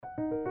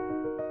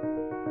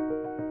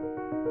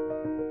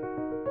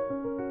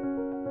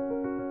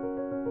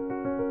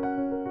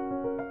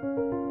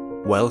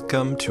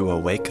Welcome to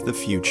Awake the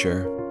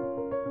Future.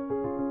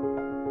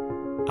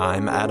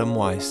 I'm Adam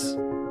Weiss.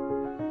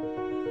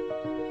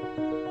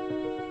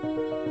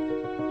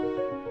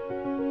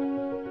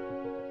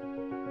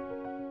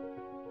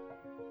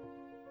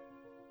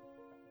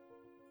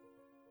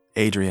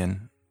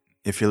 Adrian,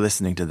 if you're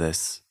listening to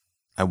this,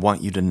 I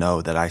want you to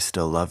know that I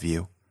still love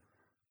you.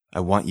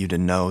 I want you to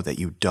know that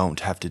you don't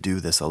have to do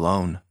this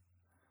alone.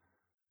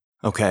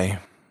 Okay,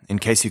 in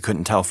case you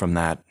couldn't tell from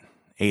that,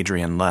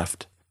 Adrian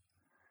left.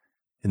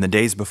 In the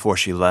days before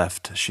she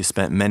left, she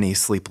spent many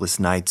sleepless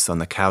nights on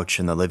the couch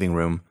in the living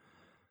room.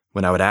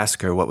 When I would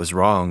ask her what was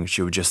wrong,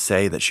 she would just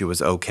say that she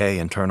was okay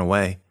and turn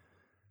away.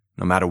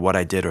 No matter what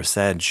I did or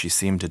said, she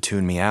seemed to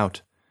tune me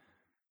out.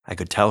 I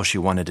could tell she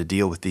wanted to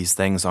deal with these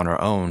things on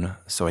her own,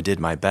 so I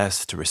did my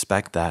best to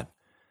respect that.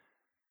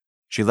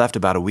 She left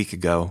about a week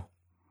ago.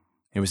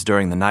 It was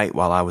during the night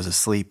while I was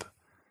asleep.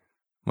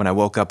 When I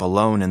woke up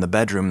alone in the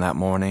bedroom that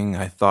morning,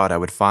 I thought I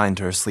would find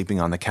her sleeping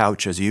on the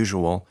couch as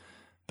usual,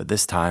 but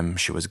this time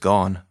she was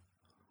gone.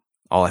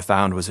 All I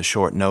found was a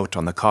short note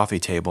on the coffee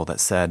table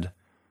that said,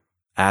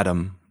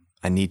 "Adam,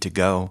 I need to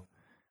go.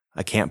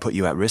 I can't put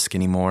you at risk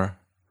anymore.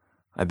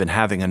 I've been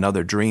having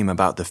another dream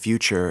about the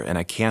future and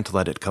I can't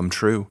let it come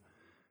true.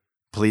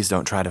 Please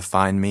don't try to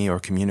find me or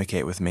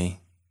communicate with me.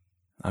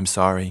 I'm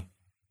sorry.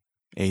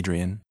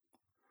 Adrian."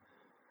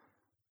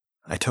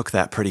 I took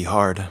that pretty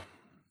hard.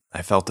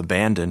 I felt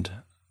abandoned.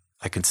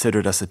 I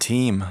considered us a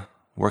team,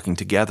 working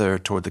together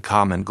toward the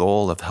common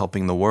goal of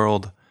helping the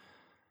world.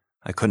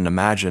 I couldn't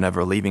imagine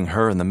ever leaving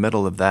her in the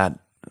middle of that,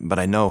 but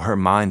I know her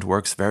mind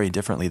works very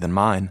differently than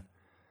mine.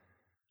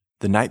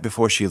 The night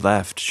before she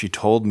left, she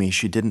told me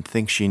she didn't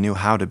think she knew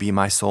how to be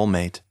my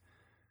soulmate.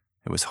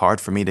 It was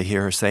hard for me to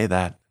hear her say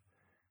that.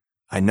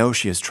 I know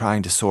she is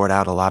trying to sort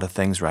out a lot of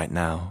things right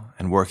now,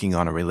 and working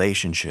on a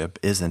relationship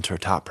isn't her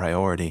top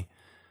priority.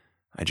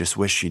 I just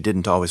wish she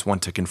didn't always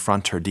want to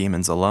confront her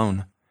demons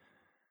alone.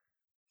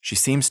 She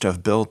seems to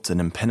have built an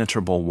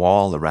impenetrable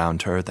wall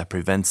around her that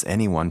prevents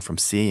anyone from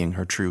seeing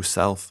her true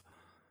self.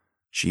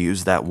 She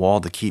used that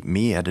wall to keep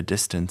me at a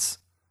distance.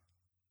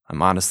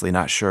 I'm honestly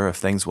not sure if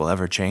things will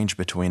ever change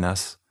between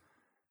us.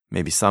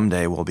 Maybe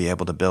someday we'll be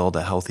able to build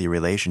a healthy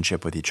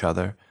relationship with each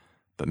other,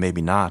 but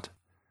maybe not.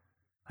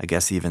 I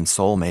guess even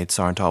soulmates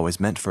aren't always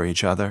meant for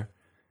each other.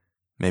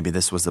 Maybe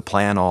this was the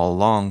plan all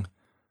along.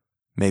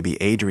 Maybe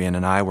Adrian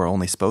and I were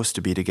only supposed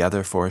to be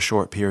together for a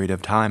short period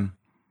of time.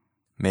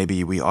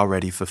 Maybe we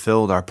already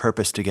fulfilled our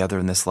purpose together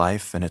in this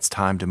life and it's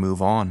time to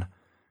move on.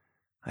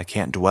 I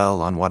can't dwell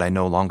on what I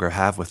no longer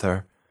have with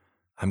her.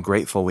 I'm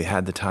grateful we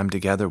had the time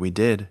together we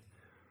did.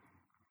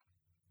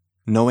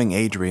 Knowing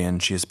Adrian,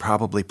 she is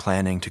probably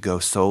planning to go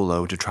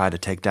solo to try to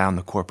take down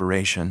the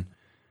corporation.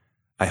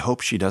 I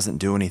hope she doesn't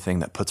do anything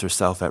that puts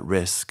herself at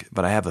risk,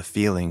 but I have a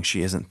feeling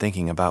she isn't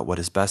thinking about what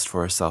is best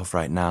for herself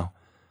right now.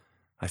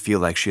 I feel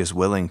like she is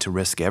willing to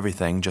risk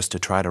everything just to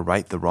try to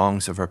right the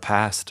wrongs of her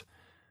past.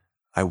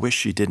 I wish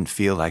she didn't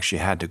feel like she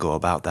had to go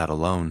about that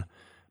alone,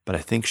 but I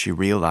think she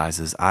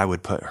realizes I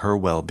would put her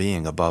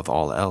well-being above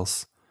all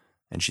else,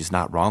 and she's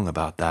not wrong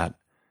about that.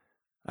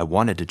 I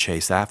wanted to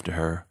chase after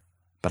her,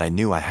 but I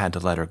knew I had to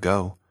let her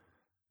go.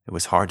 It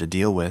was hard to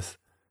deal with.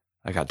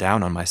 I got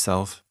down on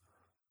myself.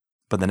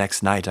 But the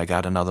next night I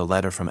got another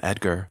letter from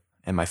Edgar,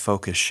 and my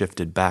focus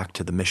shifted back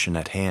to the mission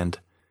at hand.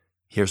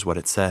 Here's what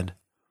it said.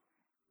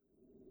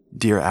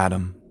 "Dear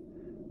Adam,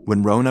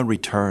 when Rona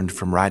returned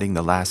from writing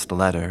the last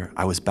letter,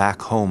 I was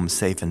back home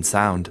safe and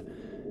sound.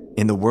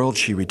 In the world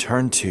she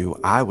returned to,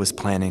 I was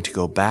planning to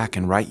go back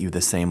and write you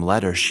the same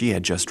letter she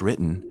had just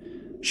written.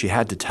 She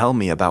had to tell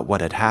me about what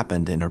had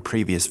happened in her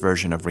previous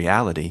version of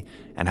reality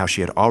and how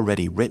she had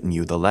already written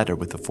you the letter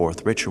with the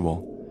fourth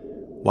ritual.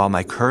 While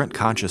my current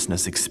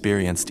consciousness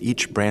experienced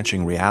each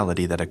branching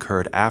reality that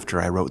occurred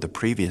after I wrote the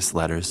previous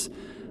letters,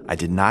 I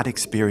did not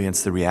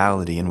experience the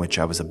reality in which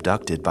I was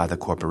abducted by the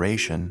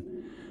corporation.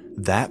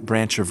 That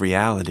branch of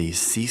reality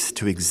ceased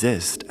to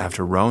exist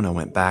after Rona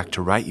went back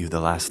to write you the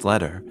last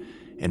letter,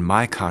 and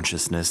my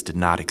consciousness did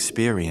not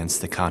experience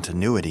the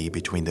continuity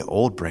between the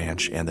old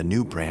branch and the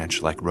new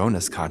branch like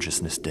Rona's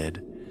consciousness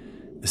did.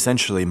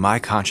 Essentially, my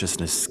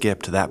consciousness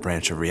skipped that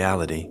branch of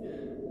reality.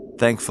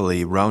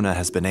 Thankfully, Rona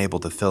has been able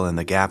to fill in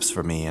the gaps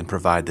for me and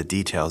provide the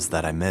details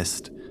that I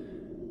missed.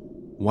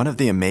 One of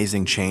the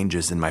amazing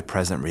changes in my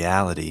present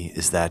reality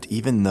is that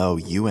even though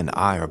you and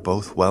I are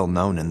both well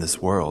known in this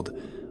world,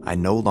 I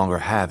no longer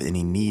have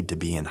any need to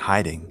be in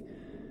hiding.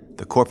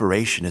 The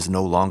corporation is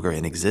no longer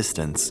in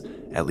existence,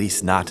 at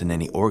least not in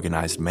any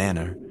organized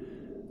manner.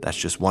 That's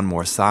just one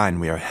more sign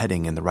we are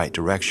heading in the right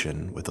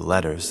direction with the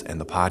letters and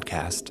the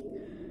podcast.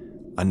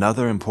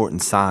 Another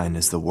important sign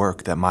is the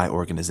work that my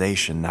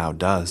organization now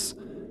does.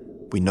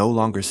 We no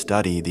longer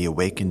study the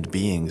awakened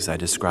beings I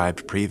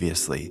described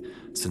previously,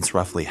 since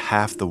roughly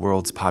half the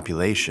world's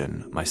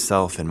population,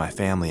 myself and my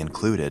family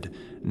included,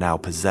 now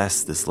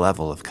possess this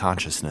level of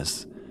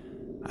consciousness.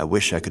 I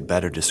wish I could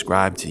better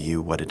describe to you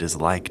what it is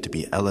like to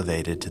be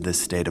elevated to this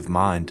state of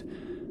mind.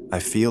 I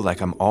feel like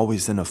I'm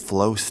always in a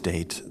flow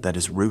state that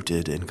is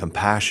rooted in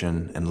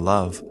compassion and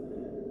love.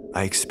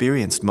 I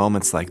experienced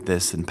moments like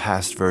this in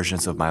past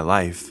versions of my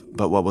life,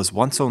 but what was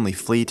once only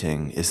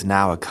fleeting is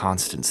now a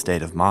constant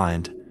state of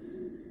mind.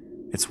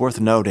 It's worth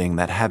noting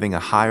that having a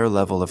higher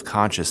level of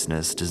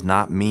consciousness does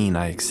not mean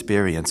I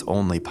experience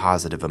only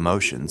positive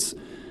emotions.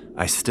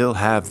 I still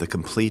have the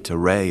complete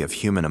array of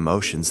human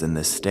emotions in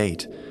this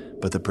state,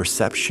 but the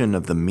perception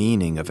of the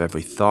meaning of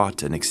every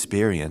thought and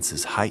experience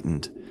is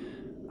heightened.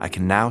 I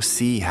can now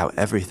see how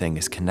everything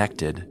is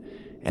connected,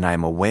 and I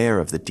am aware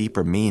of the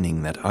deeper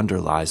meaning that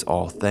underlies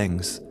all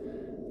things.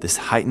 This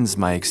heightens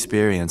my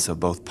experience of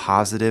both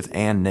positive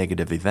and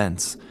negative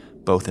events,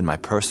 both in my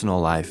personal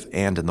life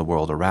and in the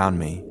world around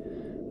me.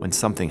 When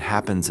something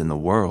happens in the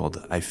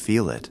world, I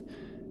feel it.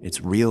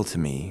 It's real to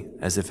me,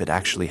 as if it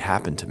actually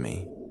happened to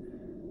me.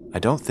 I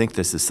don't think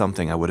this is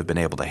something I would have been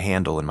able to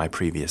handle in my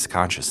previous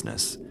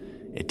consciousness.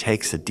 It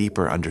takes a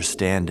deeper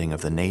understanding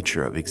of the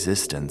nature of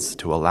existence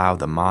to allow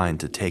the mind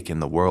to take in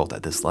the world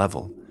at this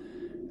level.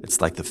 It's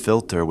like the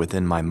filter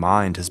within my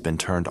mind has been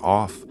turned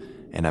off,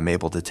 and I'm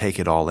able to take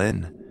it all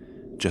in.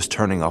 Just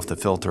turning off the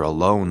filter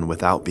alone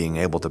without being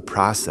able to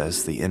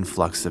process the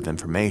influx of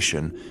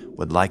information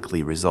would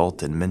likely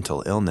result in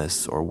mental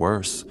illness or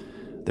worse.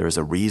 There is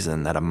a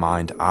reason that a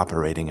mind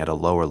operating at a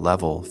lower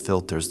level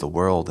filters the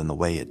world in the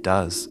way it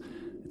does.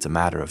 It's a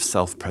matter of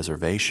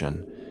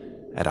self-preservation.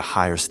 At a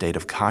higher state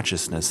of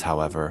consciousness,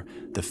 however,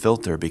 the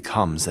filter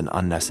becomes an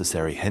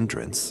unnecessary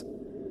hindrance.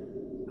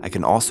 I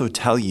can also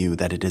tell you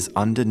that it is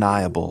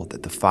undeniable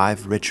that the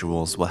 5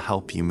 rituals will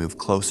help you move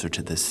closer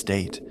to this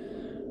state.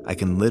 I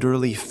can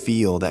literally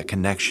feel that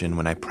connection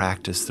when I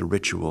practice the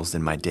rituals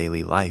in my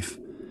daily life.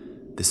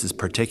 This is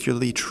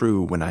particularly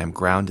true when I am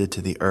grounded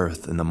to the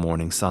earth in the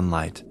morning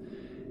sunlight.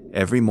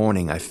 Every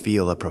morning I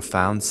feel a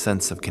profound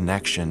sense of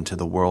connection to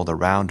the world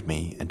around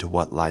me and to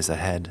what lies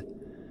ahead.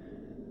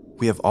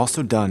 We have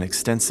also done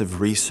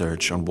extensive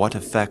research on what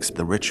effects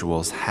the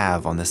rituals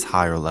have on this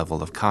higher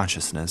level of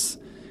consciousness.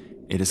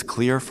 It is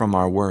clear from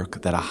our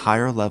work that a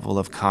higher level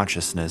of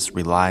consciousness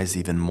relies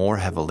even more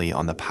heavily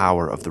on the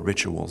power of the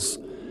rituals.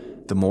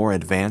 The more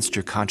advanced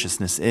your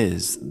consciousness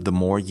is, the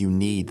more you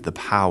need the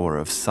power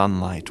of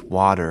sunlight,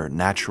 water,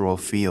 natural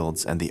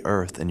fields, and the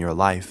earth in your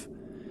life.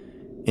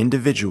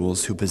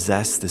 Individuals who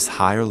possess this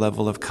higher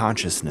level of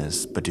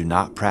consciousness but do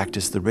not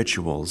practice the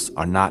rituals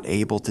are not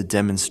able to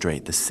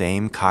demonstrate the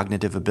same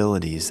cognitive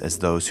abilities as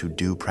those who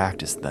do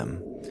practice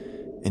them.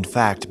 In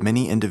fact,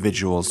 many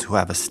individuals who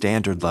have a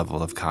standard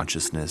level of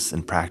consciousness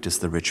and practice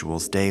the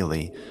rituals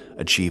daily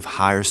achieve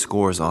higher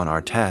scores on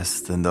our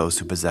tests than those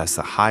who possess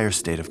a higher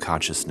state of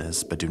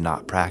consciousness but do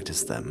not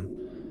practice them.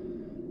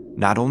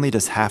 Not only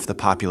does half the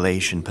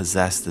population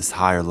possess this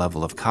higher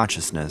level of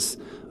consciousness,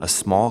 a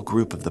small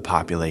group of the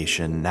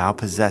population now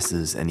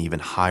possesses an even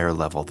higher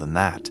level than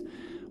that.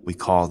 We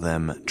call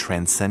them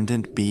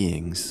transcendent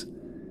beings.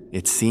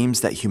 It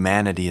seems that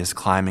humanity is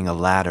climbing a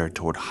ladder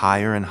toward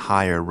higher and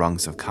higher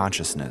rungs of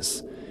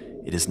consciousness.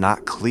 It is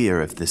not clear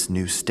if this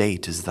new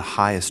state is the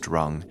highest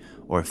rung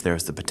or if there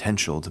is the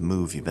potential to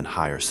move even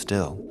higher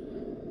still.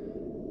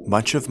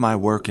 Much of my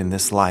work in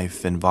this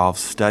life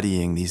involves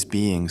studying these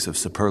beings of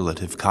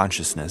superlative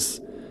consciousness.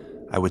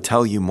 I would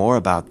tell you more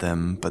about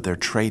them, but their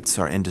traits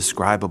are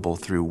indescribable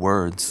through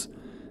words.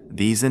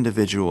 These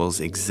individuals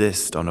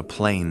exist on a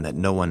plane that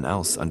no one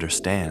else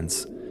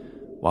understands.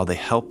 While they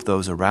help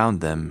those around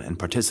them and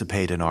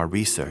participate in our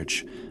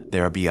research, they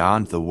are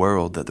beyond the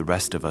world that the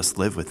rest of us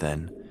live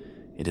within.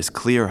 It is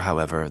clear,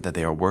 however, that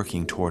they are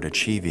working toward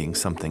achieving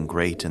something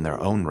great in their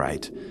own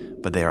right,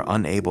 but they are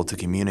unable to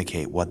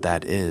communicate what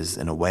that is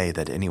in a way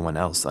that anyone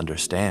else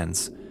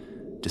understands.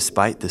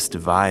 Despite this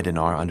divide in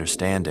our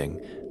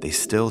understanding, they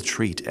still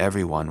treat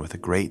everyone with a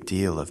great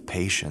deal of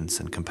patience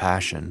and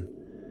compassion.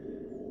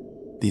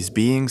 These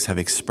beings have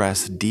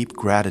expressed deep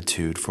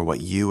gratitude for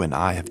what you and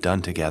I have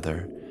done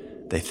together.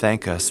 They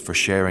thank us for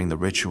sharing the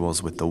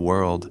rituals with the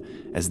world,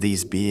 as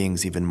these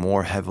beings even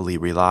more heavily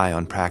rely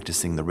on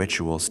practicing the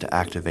rituals to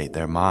activate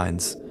their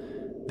minds.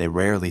 They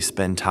rarely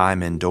spend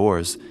time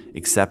indoors,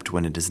 except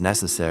when it is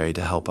necessary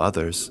to help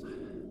others.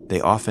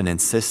 They often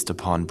insist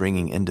upon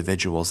bringing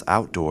individuals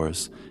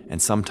outdoors, and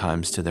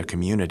sometimes to their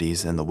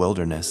communities in the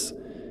wilderness.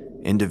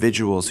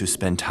 Individuals who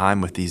spend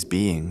time with these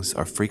beings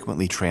are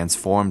frequently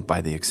transformed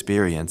by the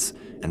experience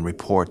and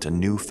report a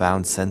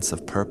newfound sense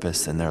of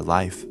purpose in their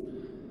life.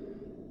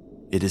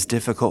 It is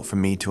difficult for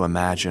me to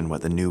imagine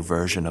what the new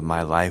version of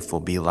my life will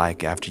be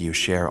like after you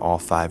share all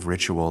 5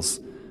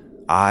 rituals.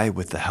 I,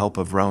 with the help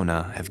of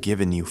Rona, have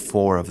given you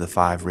 4 of the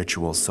 5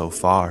 rituals so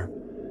far.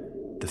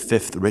 The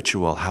 5th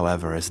ritual,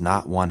 however, is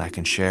not one I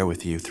can share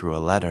with you through a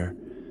letter.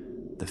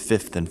 The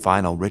 5th and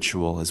final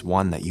ritual is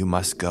one that you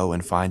must go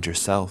and find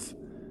yourself.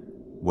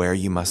 Where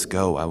you must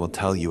go, I will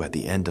tell you at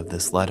the end of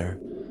this letter.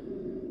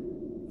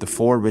 The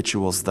 4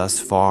 rituals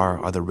thus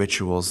far are the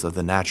rituals of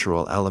the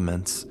natural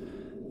elements.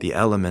 The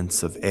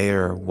elements of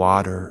air,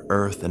 water,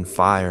 earth, and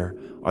fire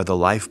are the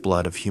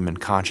lifeblood of human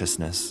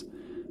consciousness.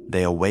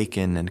 They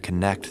awaken and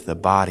connect the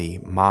body,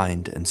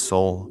 mind, and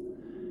soul.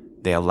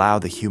 They allow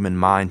the human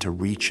mind to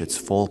reach its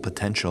full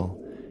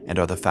potential. and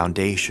are the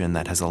foundation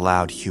that has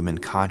allowed human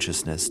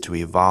consciousness to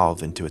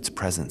evolve into its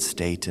present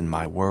state in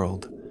my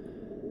world.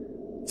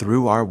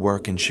 Through our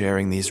work in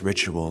sharing these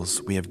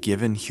rituals, we have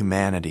given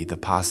humanity the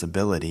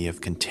possibility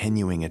of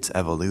continuing its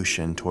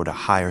evolution toward a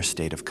higher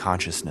state of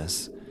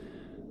consciousness.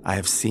 I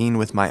have seen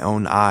with my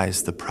own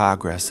eyes the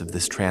progress of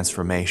this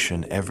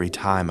transformation every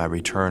time I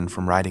return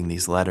from writing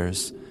these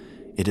letters.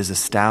 It is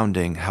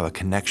astounding how a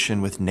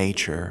connection with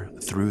nature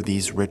through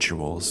these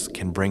rituals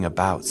can bring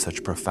about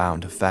such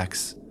profound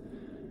effects.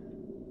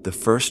 The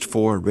first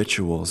 4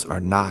 rituals are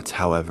not,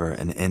 however,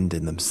 an end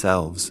in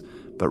themselves,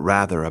 but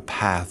rather a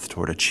path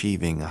toward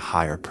achieving a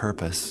higher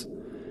purpose.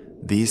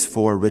 These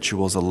 4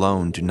 rituals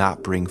alone do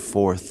not bring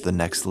forth the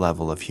next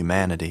level of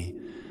humanity.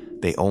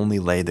 They only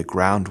lay the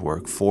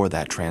groundwork for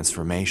that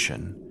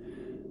transformation.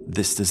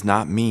 This does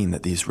not mean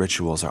that these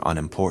rituals are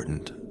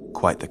unimportant.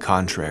 Quite the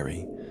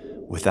contrary.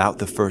 Without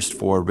the first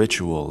 4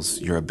 rituals,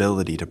 your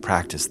ability to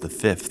practice the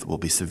 5th will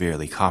be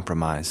severely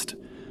compromised.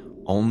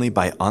 Only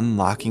by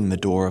unlocking the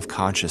door of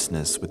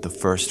consciousness with the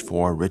first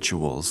 4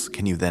 rituals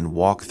can you then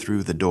walk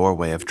through the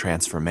doorway of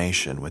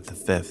transformation with the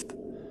 5th.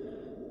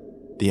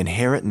 The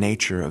inherent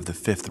nature of the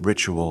 5th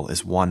ritual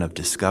is one of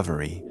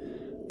discovery.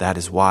 That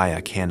is why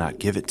I cannot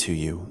give it to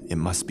you. It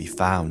must be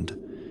found.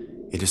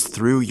 It is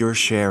through your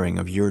sharing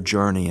of your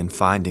journey in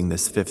finding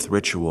this 5th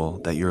ritual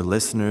that your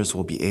listeners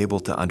will be able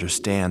to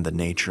understand the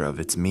nature of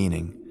its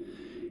meaning.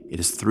 It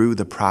is through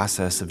the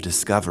process of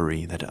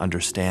discovery that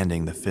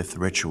understanding the 5th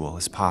ritual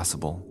is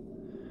possible.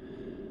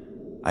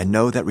 I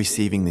know that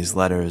receiving these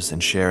letters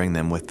and sharing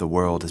them with the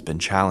world has been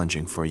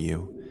challenging for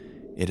you.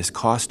 It has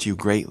cost you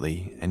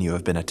greatly, and you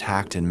have been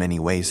attacked in many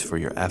ways for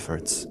your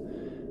efforts.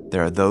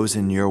 There are those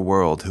in your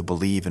world who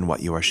believe in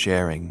what you are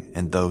sharing,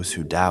 and those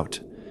who doubt.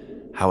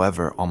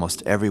 However,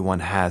 almost everyone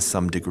has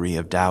some degree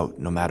of doubt,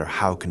 no matter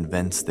how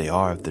convinced they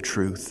are of the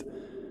truth.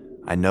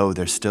 I know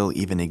there still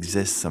even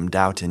exists some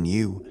doubt in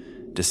you,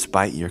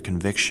 despite your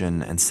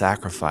conviction and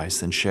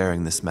sacrifice in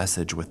sharing this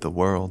message with the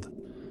world.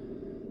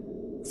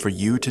 For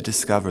you to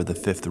discover the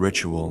 5th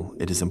ritual,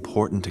 it is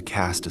important to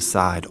cast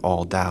aside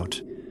all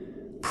doubt.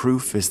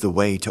 Proof is the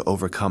way to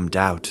overcome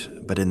doubt,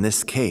 but in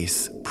this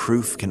case,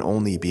 proof can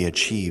only be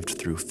achieved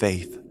through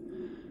faith.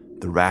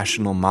 The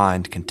rational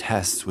mind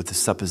contests with the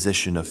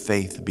supposition of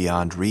faith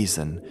beyond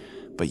reason,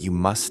 but you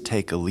must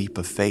take a leap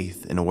of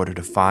faith in order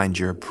to find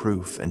your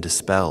proof and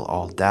dispel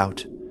all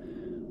doubt.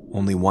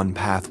 Only one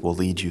path will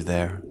lead you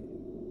there.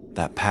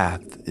 That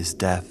path is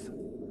death.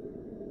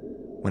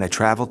 When I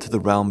traveled to the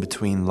realm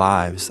between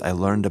lives, I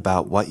learned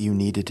about what you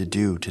needed to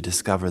do to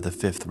discover the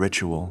 5th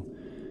ritual.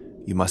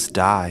 You must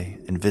die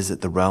and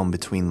visit the realm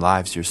between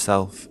lives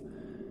yourself.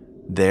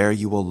 There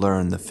you will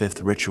learn the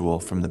 5th ritual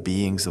from the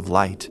beings of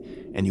light,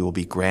 and you will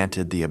be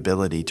granted the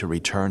ability to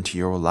return to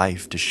your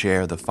life to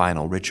share the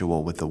final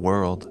ritual with the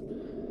world.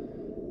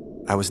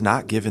 I was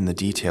not given the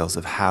details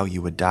of how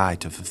you would die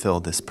to fulfill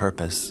this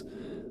purpose.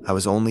 I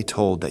was only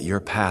told that your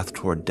path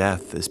toward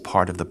death is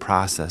part of the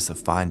process of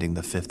finding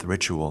the 5th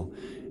ritual,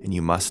 and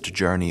you must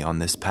journey on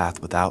this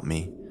path without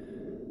me.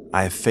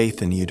 I have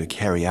faith in you to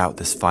carry out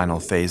this final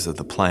phase of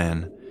the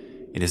plan.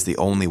 It is the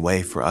only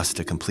way for us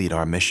to complete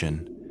our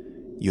mission.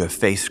 You have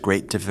faced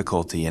great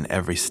difficulty in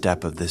every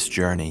step of this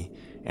journey,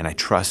 and I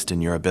trust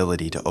in your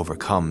ability to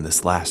overcome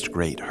this last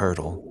great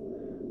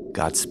hurdle.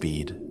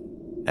 Godspeed,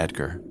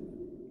 Edgar.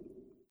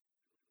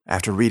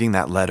 After reading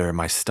that letter,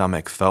 my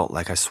stomach felt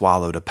like I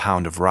swallowed a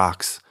pound of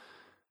rocks.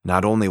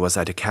 Not only was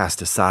I to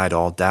cast aside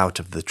all doubt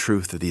of the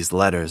truth of these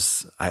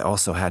letters, I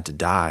also had to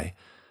die.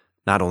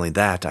 Not only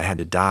that, I had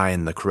to die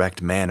in the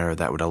correct manner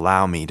that would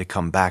allow me to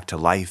come back to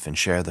life and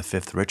share the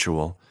 5th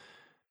ritual.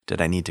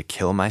 Did I need to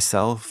kill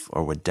myself,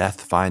 or would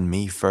death find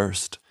me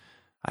first?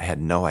 I had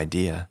no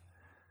idea.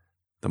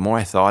 The more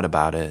I thought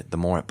about it, the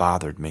more it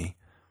bothered me.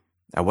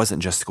 I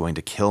wasn't just going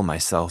to kill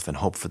myself and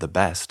hope for the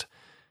best.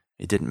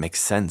 It didn't make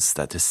sense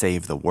that to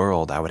save the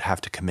world I would have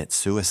to commit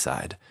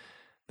suicide.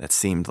 That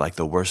seemed like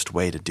the worst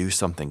way to do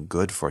something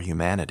good for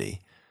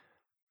humanity.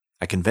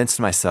 I convinced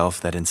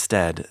myself that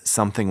instead,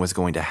 something was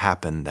going to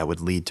happen that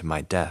would lead to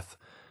my death.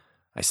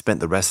 I spent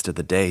the rest of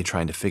the day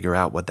trying to figure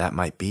out what that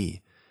might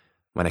be.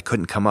 When I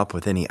couldn't come up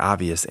with any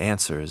obvious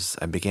answers,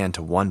 I began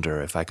to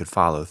wonder if I could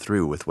follow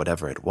through with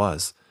whatever it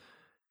was.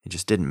 It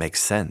just didn't make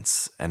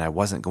sense, and I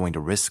wasn't going to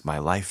risk my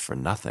life for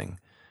nothing.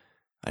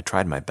 I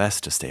tried my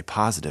best to stay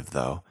positive,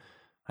 though.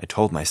 I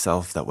told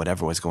myself that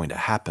whatever was going to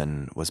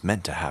happen was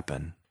meant to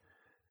happen.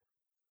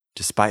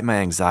 Despite my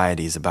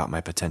anxieties about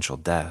my potential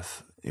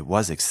death, it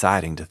was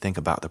exciting to think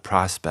about the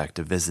prospect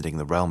of visiting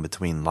the realm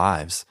between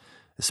lives,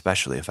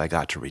 especially if I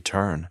got to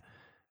return.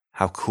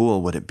 How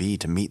cool would it be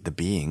to meet the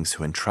beings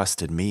who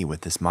entrusted me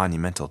with this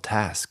monumental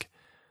task?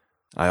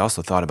 I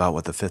also thought about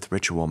what the 5th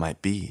ritual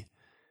might be.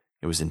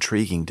 It was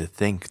intriguing to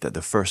think that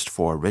the first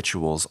 4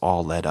 rituals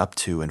all led up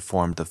to and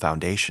formed the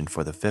foundation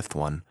for the 5th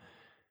one.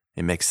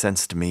 It makes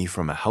sense to me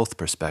from a health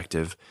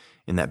perspective,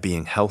 in that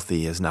being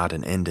healthy is not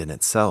an end in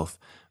itself,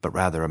 but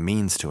rather a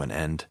means to an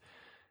end.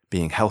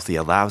 Being healthy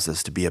allows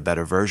us to be a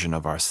better version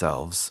of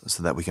ourselves,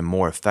 so that we can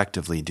more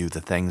effectively do the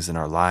things in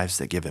our lives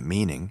that give it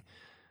meaning.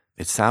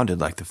 It sounded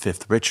like the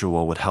fifth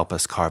ritual would help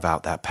us carve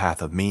out that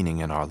path of meaning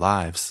in our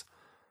lives.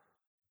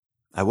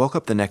 I woke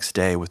up the next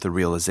day with the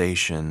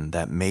realization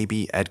that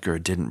maybe Edgar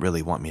didn't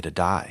really want me to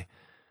die.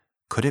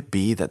 Could it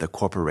be that the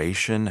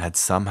corporation had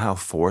somehow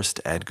forced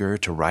Edgar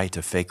to write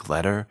a fake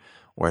letter,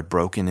 or had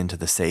broken into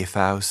the safe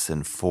house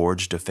and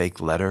forged a fake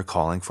letter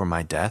calling for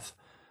my death?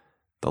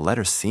 The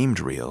letter seemed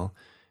real.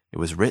 It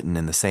was written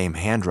in the same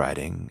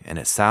handwriting, and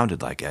it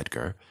sounded like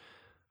Edgar.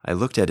 I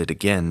looked at it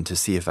again to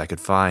see if I could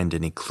find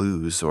any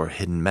clues or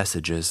hidden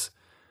messages.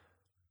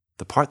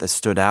 The part that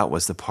stood out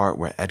was the part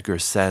where Edgar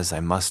says I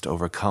must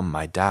overcome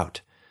my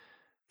doubt.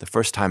 The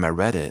first time I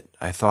read it,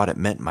 I thought it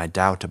meant my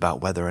doubt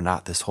about whether or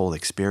not this whole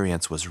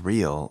experience was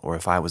real or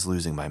if I was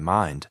losing my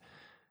mind.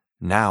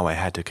 Now I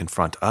had to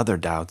confront other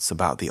doubts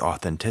about the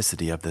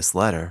authenticity of this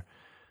letter.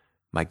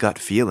 My gut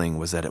feeling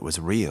was that it was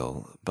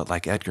real, but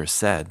like Edgar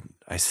said,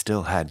 I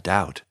still had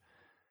doubt.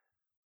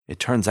 It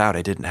turns out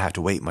I didn't have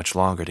to wait much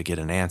longer to get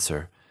an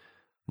answer.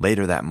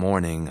 Later that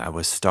morning, I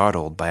was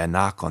startled by a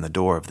knock on the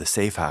door of the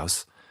safe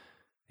house.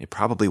 It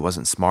probably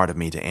wasn't smart of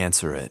me to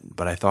answer it,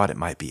 but I thought it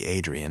might be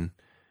Adrian.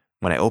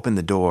 When I opened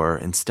the door,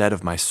 instead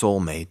of my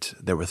soulmate,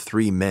 there were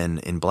 3 men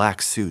in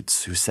black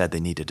suits who said they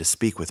needed to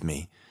speak with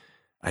me.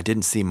 I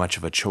didn't see much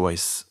of a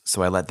choice,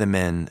 so I let them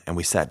in and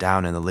we sat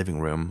down in the living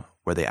room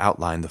where they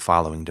outlined the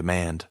following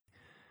demand.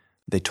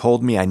 They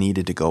told me I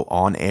needed to go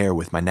on air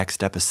with my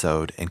next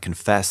episode and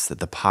confess that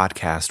the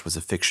podcast was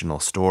a fictional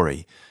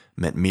story,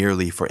 meant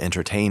merely for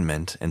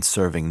entertainment and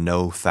serving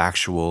no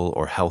factual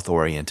or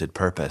health-oriented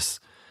purpose.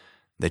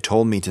 They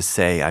told me to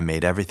say I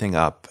made everything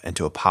up and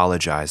to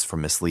apologize for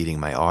misleading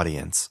my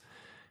audience.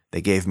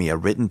 They gave me a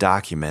written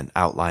document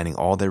outlining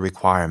all their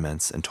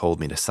requirements and told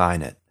me to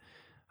sign it.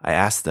 I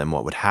asked them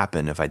what would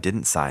happen if I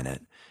didn't sign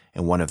it,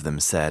 and one of them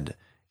said,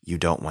 "You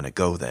don't want to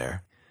go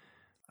there."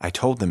 I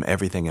told them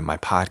everything in my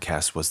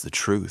podcast was the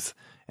truth,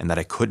 and that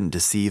I couldn't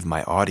deceive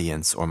my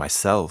audience or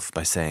myself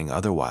by saying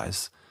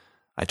otherwise.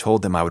 I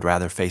told them I would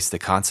rather face the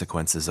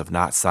consequences of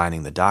not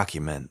signing the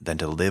document than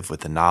to live with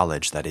the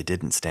knowledge that I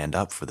didn't stand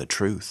up for the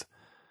truth.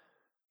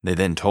 They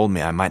then told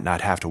me I might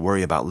not have to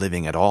worry about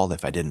living at all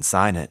if I didn't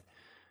sign it.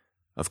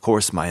 Of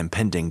course, my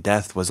impending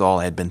death was all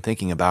I had been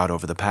thinking about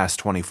over the past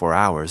 24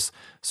 hours,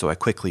 so I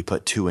quickly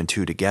put 2 and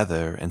 2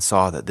 together and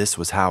saw that this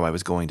was how I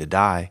was going to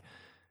die.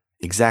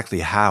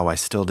 Exactly how I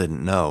still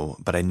didn't know,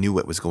 but I knew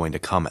it was going to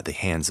come at the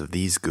hands of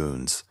these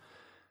goons.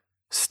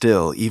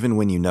 Still, even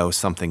when you know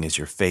something is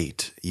your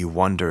fate, you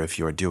wonder if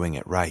you are doing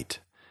it right.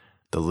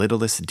 The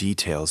littlest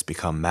details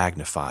become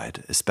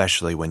magnified,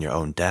 especially when your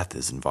own death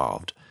is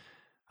involved.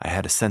 I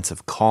had a sense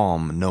of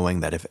calm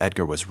knowing that if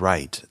Edgar was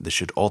right, this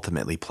should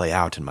ultimately play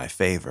out in my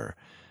favor,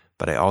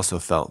 but I also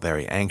felt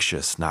very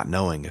anxious not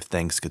knowing if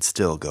things could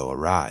still go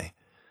awry.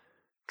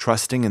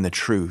 Trusting in the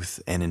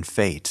truth and in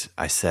fate,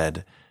 I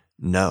said,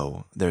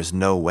 "No, there's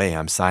no way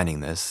I'm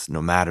signing this,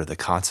 no matter the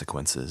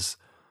consequences."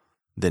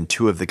 Then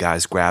 2 of the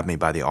guys grabbed me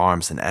by the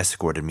arms and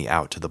escorted me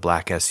out to the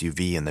black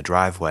SUV in the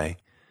driveway.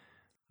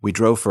 We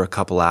drove for a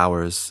couple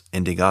hours,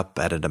 ending up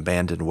at an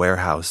abandoned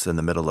warehouse in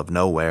the middle of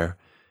nowhere.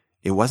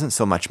 It wasn't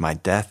so much my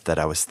death that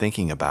I was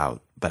thinking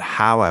about, but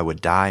how I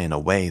would die in a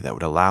way that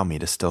would allow me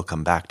to still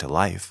come back to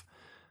life.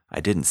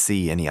 I didn't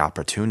see any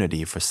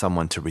opportunity for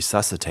someone to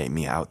resuscitate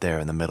me out there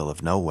in the middle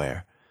of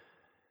nowhere.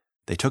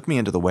 They took me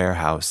into the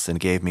warehouse and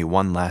gave me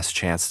one last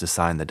chance to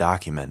sign the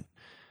document.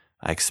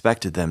 I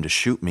expected them to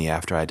shoot me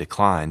after I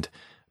declined,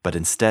 but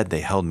instead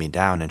they held me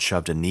down and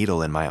shoved a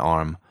needle in my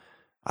arm.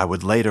 I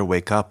would later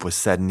wake up with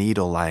said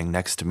needle lying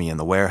next to me in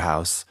the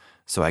warehouse,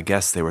 so I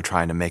guess they were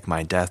trying to make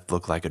my death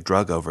look like a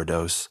drug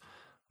overdose.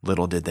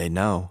 Little did they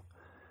know.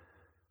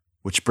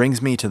 Which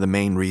brings me to the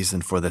main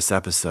reason for this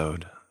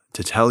episode,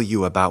 to tell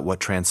you about what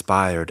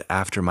transpired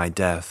after my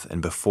death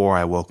and before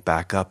I woke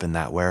back up in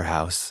that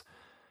warehouse.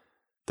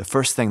 The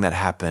first thing that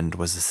happened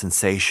was the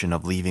sensation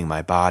of leaving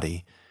my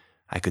body.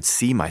 I could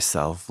see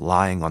myself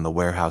lying on the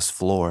warehouse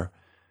floor.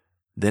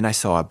 Then I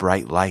saw a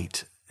bright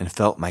light and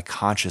felt my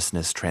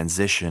consciousness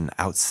transition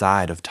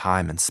outside of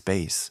time and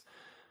space.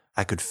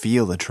 I could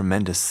feel a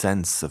tremendous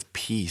sense of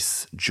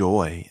peace,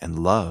 joy, and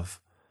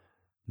love.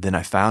 Then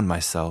I found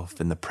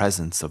myself in the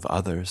presence of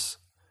others.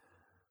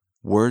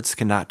 Words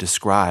cannot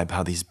describe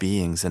how these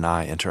beings and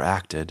I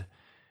interacted.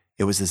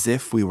 It was as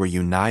if we were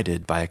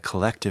united by a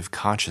collective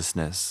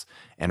consciousness,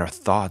 and our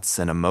thoughts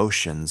and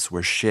emotions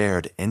were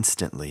shared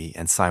instantly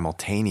and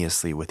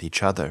simultaneously with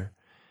each other.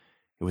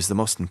 It was the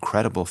most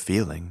incredible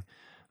feeling.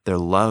 Their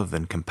love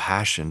and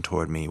compassion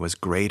toward me was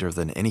greater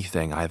than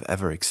anything I've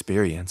ever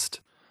experienced.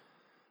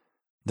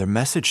 Their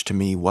message to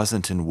me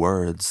wasn't in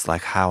words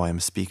like how I am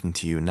speaking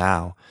to you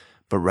now,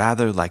 but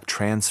rather like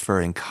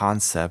transferring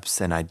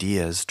concepts and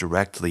ideas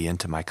directly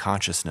into my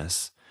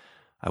consciousness.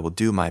 I will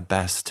do my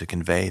best to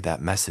convey that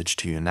message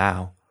to you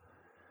now.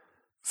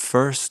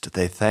 First,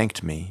 they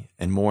thanked me,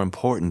 and more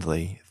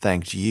importantly,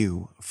 thanked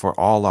you for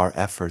all our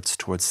efforts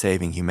towards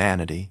saving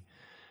humanity.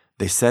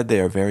 They said they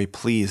are very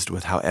pleased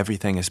with how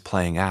everything is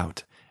playing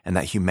out, and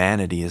that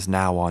humanity is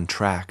now on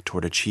track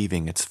toward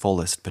achieving its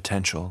fullest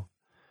potential.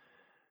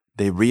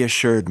 They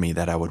reassured me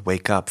that I would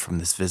wake up from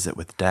this visit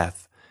with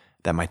death,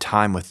 that my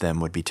time with them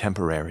would be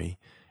temporary,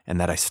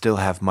 and that I still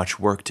have much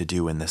work to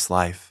do in this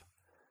life.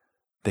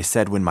 They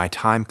said when my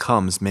time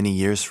comes many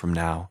years from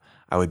now,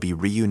 I would be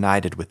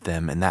reunited with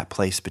them in that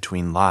place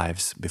between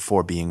lives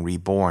before being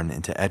reborn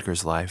into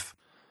Edgar's life.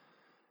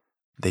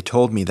 They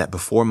told me that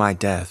before my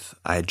death,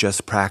 I had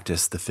just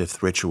practiced the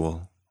fifth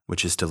ritual,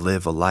 which is to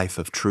live a life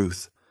of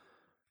truth.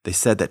 They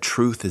said that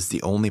truth is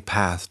the only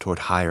path toward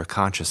higher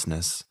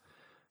consciousness.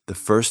 The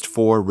first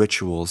 4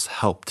 rituals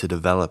help to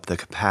develop the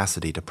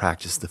capacity to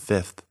practice the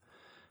fifth.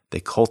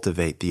 They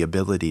cultivate the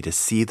ability to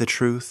see the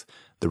truth,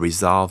 the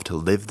resolve to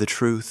live the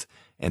truth,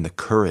 and the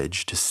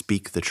courage to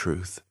speak the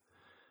truth.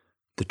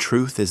 The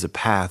truth is a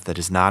path that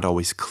is not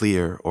always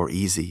clear or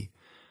easy.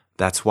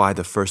 That's why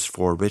the first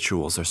 4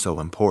 rituals are so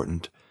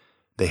important.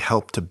 They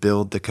help to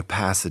build the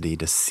capacity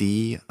to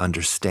see,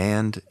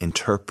 understand,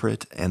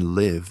 interpret, and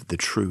live the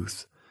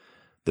truth.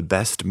 The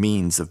best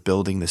means of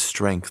building the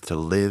strength to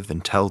live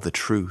and tell the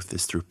truth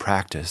is through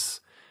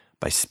practice.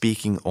 By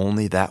speaking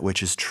only that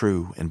which is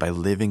true and by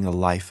living a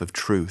life of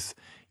truth,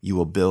 you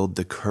will build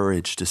the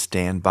courage to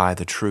stand by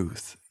the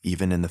truth,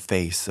 even in the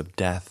face of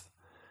death.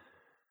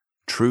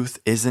 Truth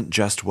isn't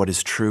just what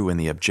is true in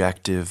the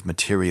objective,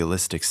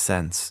 materialistic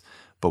sense,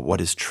 but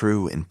what is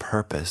true in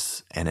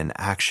purpose and in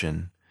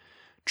action.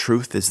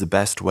 Truth is the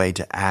best way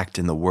to act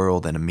in the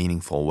world in a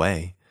meaningful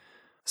way.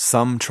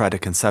 Some try to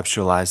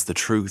conceptualize the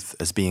truth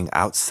as being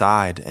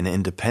outside and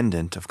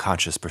independent of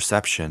conscious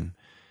perception.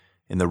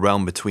 In the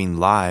realm between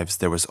lives,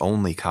 there was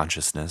only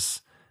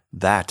consciousness.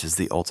 That is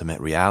the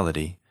ultimate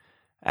reality.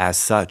 As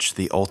such,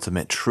 the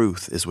ultimate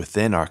truth is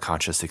within our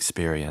conscious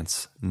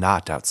experience,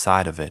 not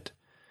outside of it.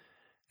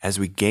 As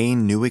we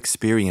gain new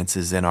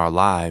experiences in our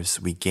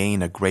lives, we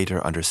gain a greater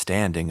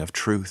understanding of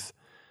truth.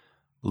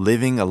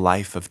 Living a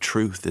life of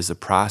truth is a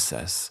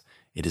process.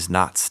 It is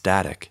not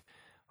static.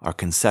 Our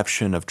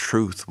conception of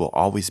truth will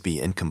always be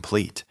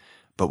incomplete,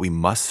 but we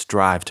must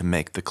strive to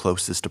make the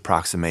closest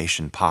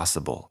approximation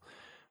possible.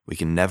 We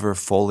can never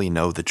fully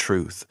know the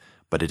truth,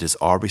 but it is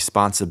our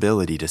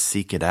responsibility to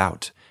seek it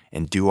out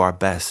and do our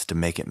best to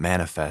make it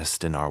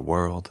manifest in our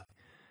world.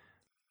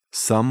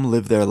 Some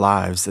live their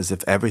lives as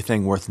if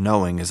everything worth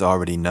knowing is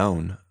already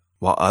known,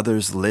 while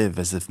others live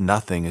as if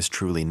nothing is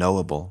truly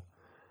knowable.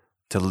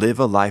 To live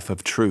a life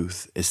of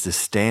truth is to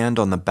stand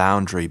on the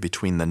boundary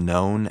between the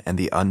known and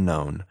the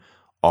unknown,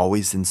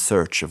 always in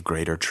search of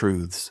greater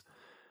truths.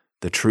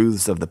 The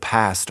truths of the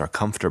past are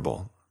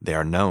comfortable, they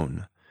are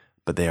known,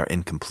 but they are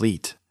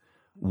incomplete.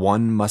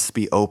 One must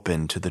be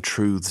open to the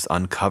truths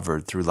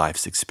uncovered through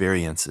life's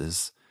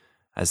experiences.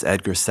 As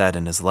Edgar said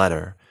in his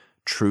letter,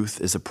 truth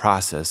is a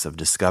process of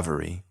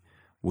discovery.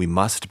 We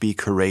must be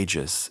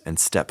courageous and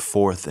step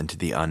forth into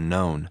the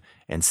unknown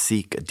and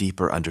seek a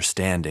deeper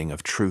understanding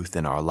of truth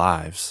in our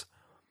lives.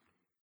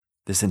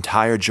 This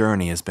entire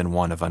journey has been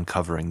one of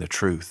uncovering the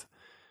truth.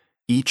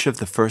 Each of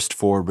the first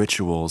 4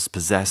 rituals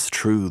possess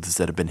truths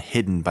that have been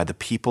hidden by the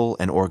people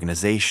and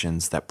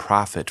organizations that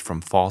profit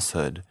from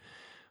falsehood.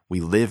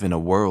 We live in a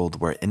world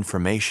where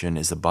information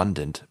is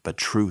abundant, but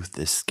truth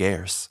is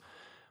scarce.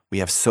 We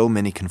have so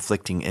many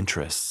conflicting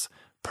interests,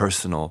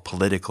 personal,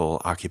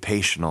 political,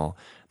 occupational,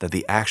 that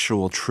the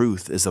actual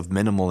truth is of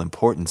minimal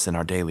importance in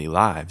our daily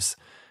lives.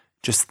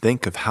 Just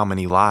think of how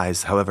many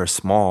lies, however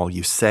small,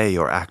 you say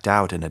or act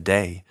out in a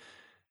day.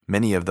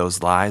 Many of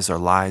those lies are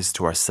lies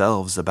to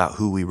ourselves about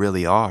who we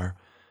really are.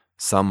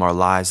 Some are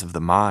lies of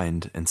the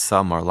mind, and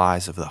some are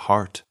lies of the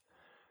heart.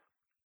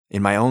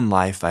 In my own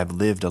life, I've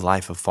lived a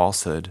life of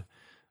falsehood.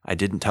 I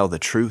didn't tell the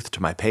truth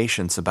to my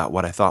patients about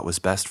what I thought was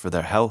best for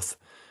their health.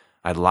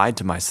 I lied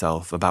to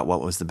myself about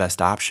what was the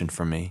best option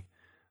for me.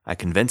 I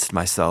convinced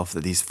myself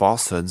that these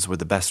falsehoods were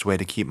the best way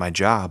to keep my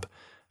job.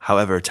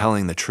 However,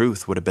 telling the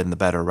truth would have been the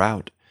better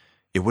route.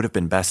 It would have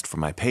been best for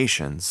my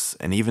patients,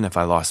 and even if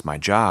I lost my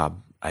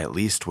job, I at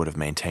least would have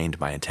maintained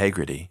my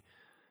integrity.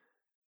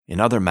 In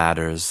other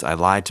matters, I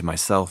lied to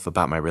myself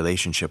about my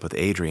relationship with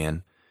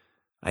Adrian.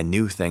 I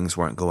knew things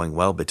weren't going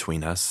well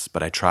between us,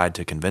 but I tried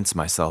to convince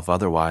myself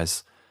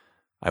otherwise.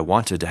 I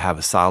wanted to have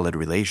a solid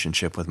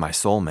relationship with my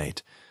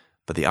soulmate,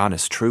 but the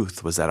honest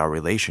truth was that our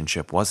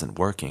relationship wasn't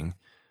working.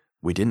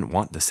 We didn't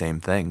want the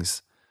same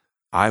things.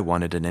 I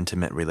wanted an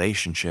intimate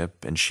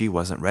relationship, and she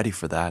wasn't ready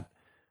for that.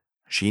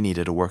 She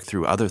needed to work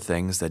through other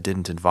things that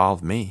didn't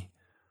involve me.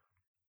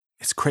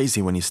 It's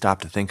crazy when you stop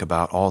to think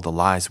about all the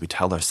lies we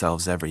tell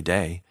ourselves every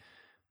day.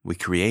 We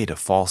create a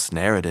false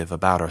narrative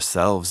about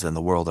ourselves and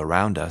the world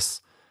around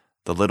us.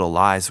 The little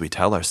lies we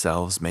tell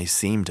ourselves may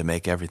seem to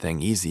make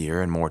everything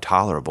easier and more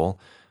tolerable,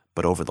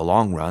 but over the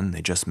long run,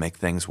 they just make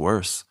things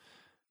worse.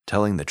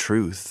 Telling the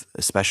truth,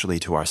 especially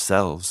to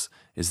ourselves,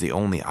 is the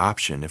only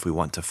option if we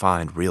want to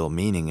find real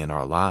meaning in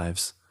our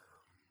lives.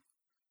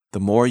 The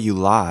more you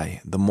lie,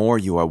 the more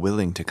you are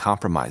willing to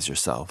compromise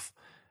yourself,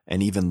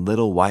 and even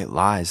little white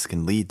lies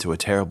can lead to a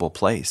terrible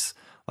place,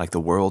 like the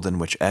world in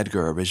which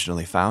Edgar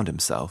originally found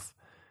himself.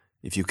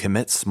 If you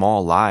commit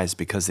small lies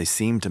because they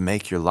seem to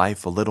make your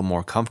life a little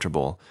more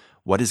comfortable,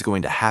 what is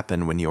going to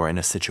happen when you are in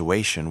a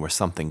situation where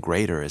something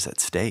greater is at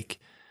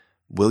stake?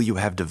 Will you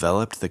have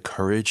developed the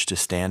courage to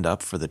stand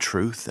up for the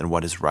truth and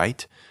what is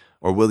right?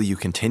 Or will you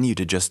continue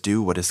to just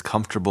do what is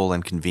comfortable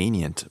and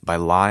convenient by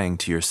lying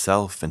to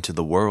yourself and to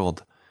the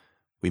world?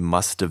 We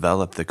must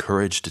develop the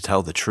courage to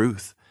tell the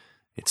truth.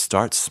 It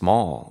starts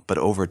small, but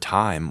over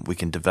time we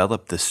can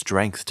develop the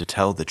strength to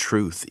tell the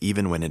truth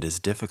even when it is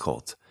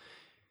difficult.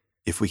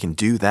 If we can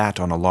do that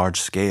on a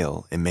large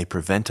scale, it may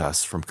prevent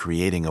us from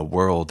creating a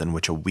world in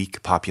which a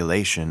weak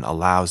population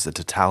allows a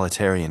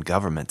totalitarian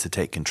government to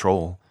take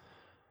control.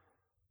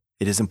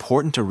 It is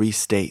important to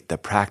restate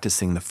that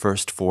practicing the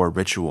first 4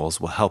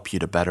 rituals will help you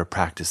to better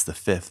practice the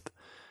 5th.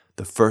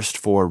 The first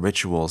 4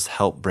 rituals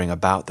help bring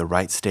about the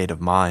right state of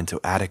mind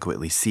to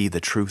adequately see the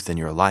truth in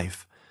your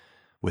life.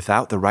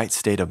 Without the right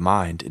state of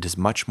mind, it is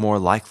much more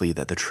likely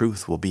that the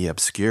truth will be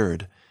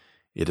obscured.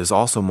 It is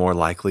also more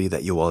likely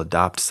that you will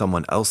adopt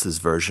someone else's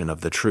version of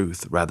the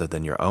truth rather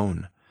than your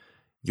own.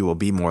 You will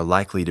be more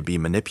likely to be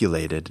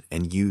manipulated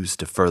and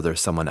used to further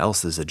someone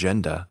else's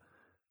agenda.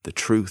 The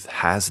truth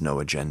has no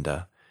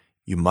agenda.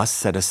 You must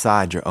set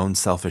aside your own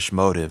selfish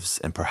motives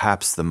and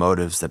perhaps the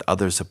motives that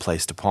others have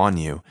placed upon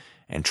you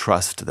and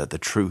trust that the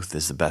truth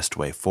is the best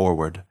way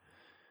forward.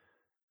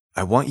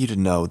 I want you to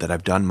know that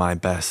I've done my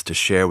best to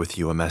share with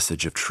you a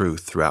message of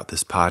truth throughout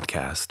this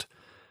podcast.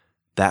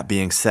 That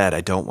being said,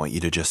 I don't want you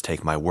to just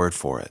take my word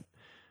for it.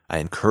 I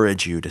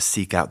encourage you to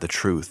seek out the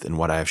truth in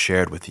what I have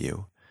shared with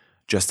you.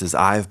 Just as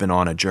I have been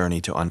on a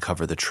journey to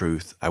uncover the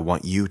truth, I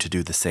want you to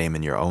do the same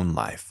in your own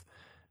life.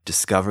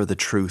 Discover the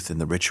truth in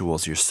the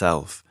rituals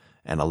yourself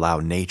and allow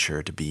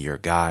nature to be your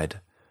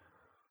guide.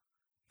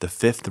 The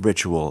 5th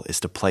ritual is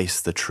to place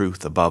the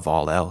truth above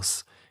all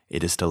else.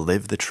 It is to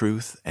live the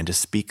truth and to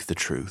speak the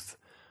truth.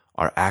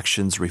 Our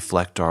actions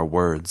reflect our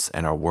words,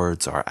 and our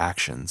words our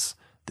actions.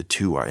 The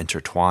two are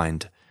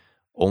intertwined.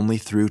 Only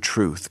through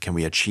truth can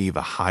we achieve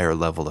a higher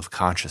level of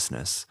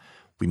consciousness.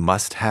 We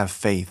must have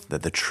faith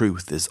that the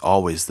truth is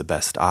always the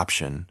best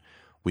option.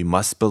 We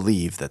must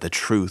believe that the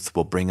truth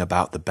will bring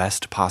about the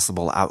best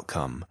possible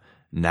outcome,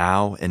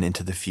 now and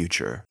into the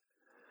future.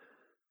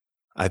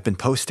 I've been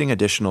posting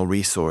additional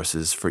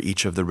resources for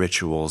each of the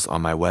rituals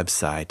on my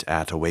website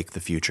at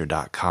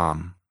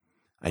awakethefuture.com.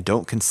 I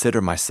don't consider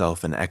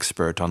myself an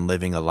expert on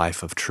living a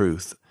life of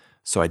truth,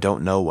 so I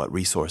don't know what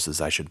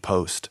resources I should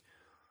post.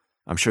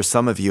 I'm sure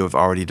some of you have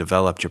already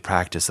developed your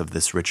practice of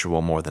this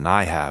ritual more than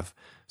I have,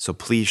 so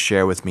please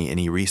share with me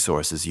any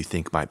resources you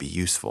think might be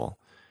useful.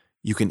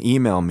 You can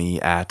email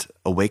me at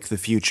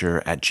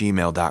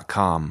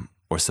awakethefuture@gmail.com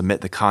or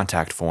submit the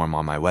contact form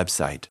on my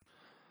website.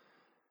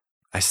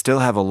 I still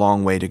have a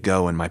long way to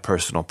go in my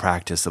personal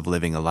practice of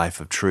living a life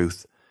of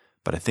truth,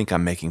 but I think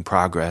I'm making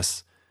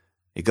progress.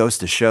 It goes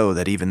to show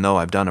that even though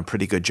I've done a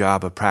pretty good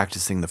job of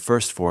practicing the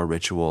first 4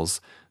 rituals,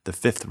 the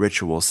 5th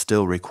ritual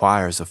still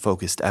requires a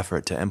focused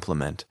effort to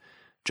implement.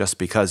 Just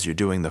because you're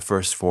doing the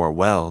first 4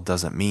 well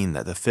doesn't mean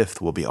that the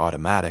 5th will be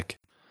automatic.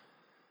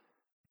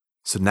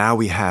 So now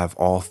we have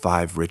all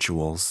 5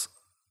 rituals.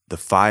 The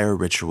fire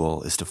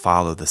ritual is to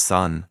follow the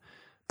sun.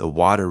 The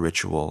water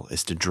ritual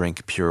is to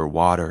drink pure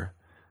water.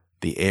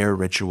 The air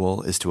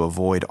ritual is to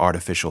avoid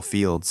artificial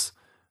fields.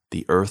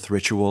 The earth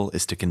ritual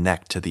is to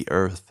connect to the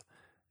earth.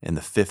 And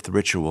the 5th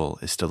ritual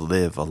is to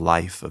live a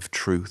life of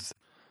truth.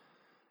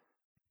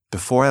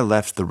 Before I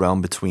left the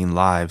realm between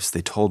lives,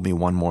 they told me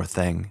one more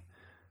thing.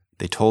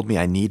 They told me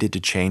I needed to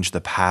change the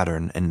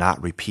pattern and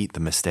not repeat the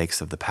mistakes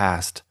of the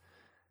past.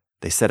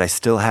 They said I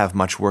still have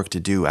much work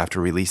to do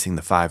after releasing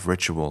the 5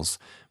 rituals,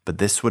 but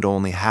this would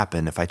only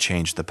happen if I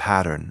changed the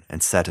pattern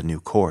and set a new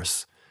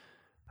course.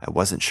 I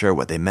wasn't sure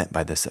what they meant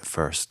by this at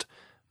first,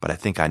 but I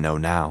think I know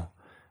now.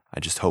 I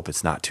just hope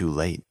it's not too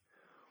late.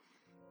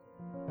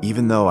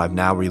 Even though I've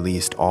now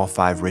released all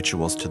 5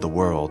 rituals to the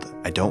world,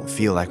 I don't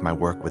feel like my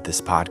work with this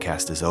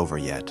podcast is over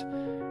yet.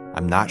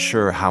 I'm not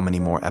sure how many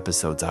more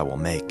episodes I will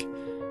make.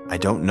 I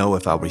don't know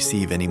if I'll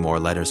receive any more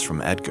letters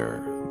from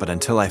Edgar, but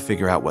until I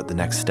figure out what the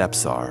next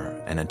steps are,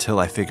 and until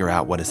I figure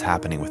out what is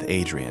happening with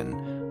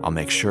Adrian, I'll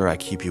make sure I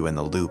keep you in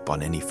the loop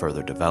on any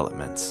further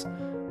developments.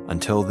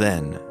 Until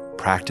then,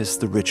 practice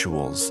the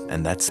rituals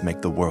and let's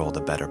make the world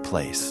a better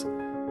place.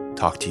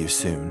 Talk to you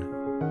soon.